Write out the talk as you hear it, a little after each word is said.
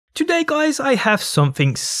Today guys, I have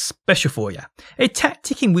something special for you. A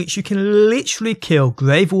tactic in which you can literally kill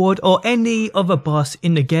Grave Ward or any other boss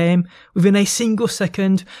in the game within a single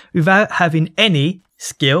second without having any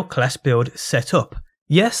skill class build set up.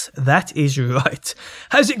 Yes, that is right.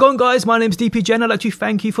 How's it going guys? My name's DPJ and I'd like to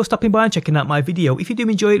thank you for stopping by and checking out my video. If you do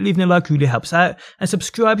enjoy it, leaving a like really helps out, and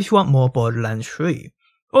subscribe if you want more Borderlands 3.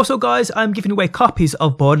 Also guys, I'm giving away copies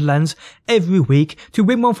of Borderlands every week. To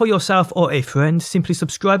win one for yourself or a friend, simply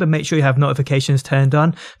subscribe and make sure you have notifications turned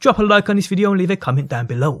on. Drop a like on this video and leave a comment down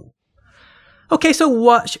below. Okay, so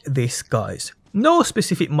watch this guys. No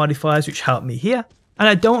specific modifiers which help me here, and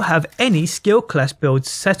I don't have any skill class builds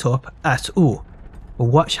set up at all. But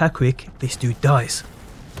watch how quick this dude dies.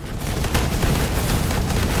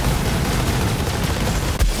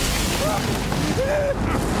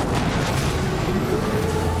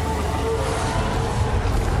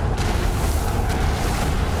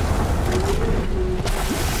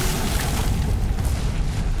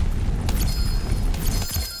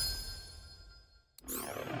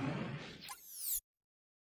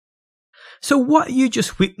 So what you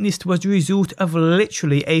just witnessed was the result of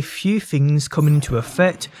literally a few things coming into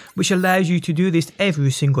effect, which allows you to do this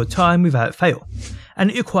every single time without fail.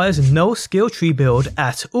 And it requires no skill tree build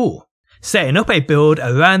at all. Setting up a build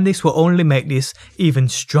around this will only make this even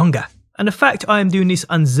stronger. And the fact I am doing this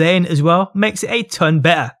on Zane as well makes it a ton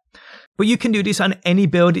better. But you can do this on any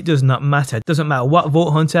build, it does not matter. It doesn't matter what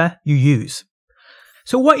Vault Hunter you use.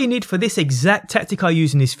 So what you need for this exact tactic I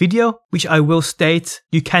use in this video, which I will state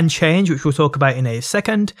you can change, which we'll talk about in a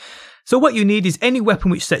second. So what you need is any weapon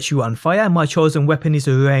which sets you on fire. My chosen weapon is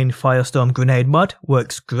a Rain Firestorm Grenade mod,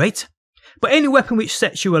 works great. But any weapon which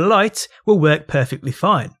sets you alight will work perfectly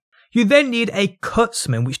fine. You then need a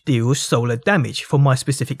Cutsman which deals solar damage for my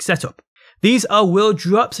specific setup. These are will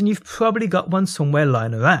drops and you've probably got one somewhere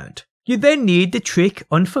lying around. You then need the Trick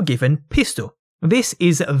Unforgiven pistol. This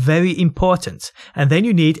is very important, and then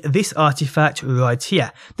you need this artifact right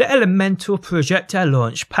here, the Elemental Projectile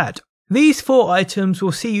Launch Pad. These 4 items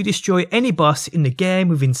will see you destroy any boss in the game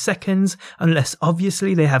within seconds, unless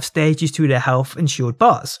obviously they have stages to their health and shield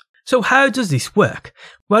bars. So how does this work?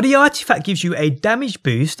 Well, the artifact gives you a damage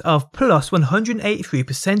boost of plus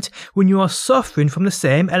 183% when you are suffering from the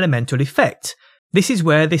same elemental effect. This is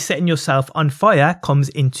where the setting yourself on fire comes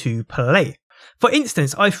into play. For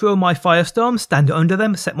instance, I throw my Firestorm, stand under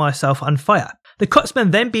them, set myself on fire. The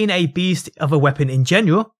Cutsman then being a beast of a weapon in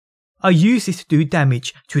general, I use this to do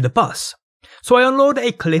damage to the boss. So I unload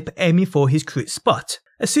a clip aiming for his crit spot.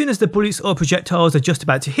 As soon as the bullets or projectiles are just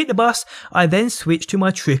about to hit the boss, I then switch to my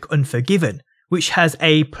Trick Unforgiven, which has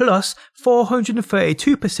a plus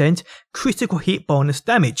 432% critical hit bonus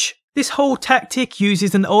damage. This whole tactic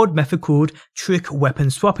uses an old method called trick weapon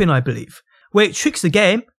swapping, I believe, where it tricks the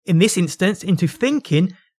game, in this instance, into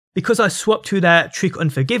thinking, because I swapped to that Trick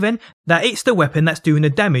Unforgiven, that it's the weapon that's doing the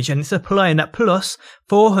damage and it's applying that plus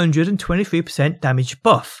 423% damage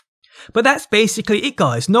buff. But that's basically it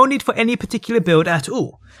guys, no need for any particular build at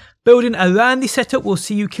all. Building around this setup will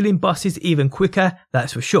see you killing bosses even quicker,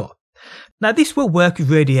 that's for sure. Now this will work with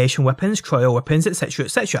radiation weapons, cryo weapons, etc,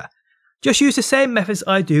 etc. Just use the same methods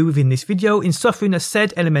I do within this video in suffering a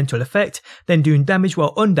said elemental effect, then doing damage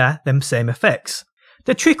while under them same effects.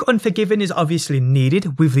 The Trick Unforgiven is obviously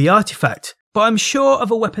needed with the artifact, but I'm sure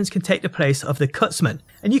other weapons can take the place of the Cutsman,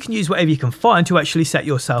 and you can use whatever you can find to actually set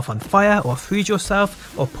yourself on fire, or freeze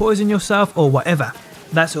yourself, or poison yourself, or whatever.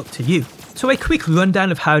 That's up to you. So a quick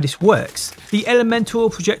rundown of how this works. The Elemental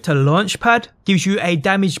Projectile Launch Pad gives you a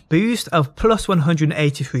damage boost of plus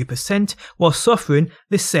 183% while suffering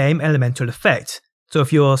the same elemental effect. So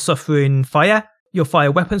if you're suffering fire, your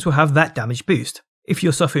fire weapons will have that damage boost. If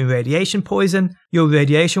you're suffering radiation poison, your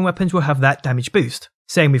radiation weapons will have that damage boost.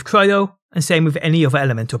 Same with cryo, and same with any other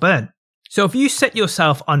elemental burn. So if you set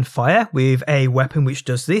yourself on fire with a weapon which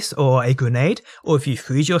does this, or a grenade, or if you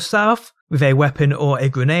freeze yourself with a weapon or a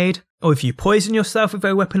grenade, or if you poison yourself with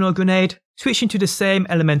a weapon or grenade, switching to the same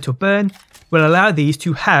elemental burn will allow these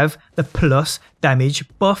to have the plus damage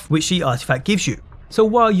buff which the artifact gives you. So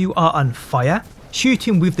while you are on fire,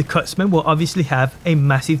 shooting with the Cutsman will obviously have a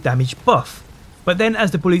massive damage buff. But then as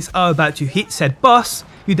the bullets are about to hit said boss,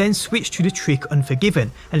 you then switch to the Trick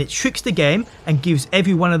Unforgiven, and it tricks the game and gives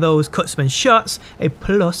every one of those Cutsman shots a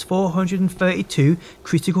plus 432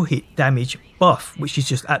 critical hit damage buff, which is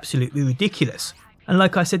just absolutely ridiculous. And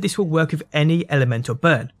like I said, this will work with any elemental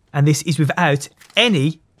burn, and this is without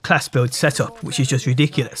any class build setup, which is just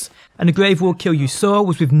ridiculous. And the Grave Ward kill you saw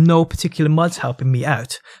was with no particular mods helping me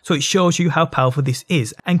out, so it shows you how powerful this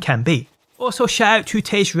is and can be. Also shout out to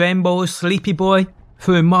Taste Rainbow's Sleepy Boy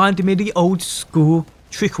for reminding me of the old school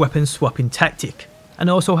trick weapon swapping tactic. and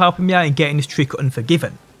also helping me out in getting this trick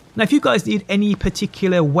unforgiven. Now if you guys need any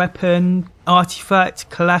particular weapon, artifact,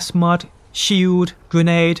 class mod, shield,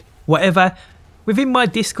 grenade, whatever, within my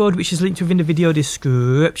Discord, which is linked within the video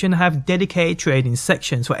description, I have dedicated trading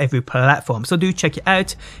sections for every platform, so do check it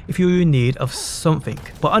out if you're in need of something.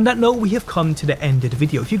 But on that note, we have come to the end of the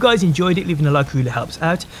video. If you guys enjoyed it, leaving a like really helps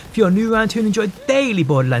out. If you're new around here and enjoy daily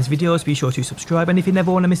Borderlands videos, be sure to subscribe, and if you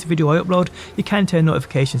never want to miss a video I upload, you can turn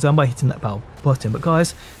notifications on by hitting that bell button. But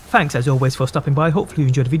guys, thanks as always for stopping by. Hopefully you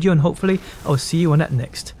enjoyed the video, and hopefully I'll see you on that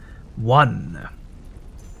next one.